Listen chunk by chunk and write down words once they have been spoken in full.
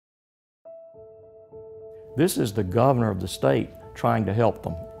This is the governor of the state trying to help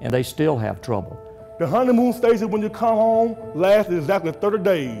them, and they still have trouble. The honeymoon stage when you come home lasts exactly 30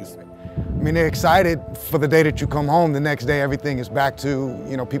 days. I mean, they're excited for the day that you come home. The next day, everything is back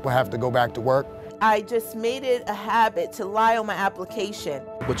to, people have to go back to work. I just made it a habit to lie on my application.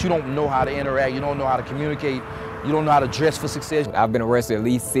 But you don't know how to interact, you don't know how to communicate, you don't know how to dress for success. I've been arrested at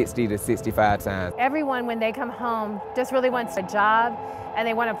least 60 to 65 times. Everyone, when they come home, just really wants a job and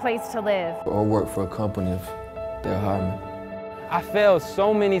they want a place to live. Or work for a company if they'll hire me. I failed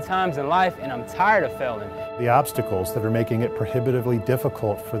so many times in life and I'm tired of failing. The obstacles that are making it prohibitively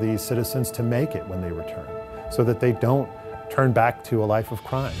difficult for these citizens to make it when they return, so that they don't turn back to a life of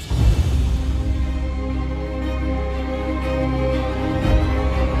crime.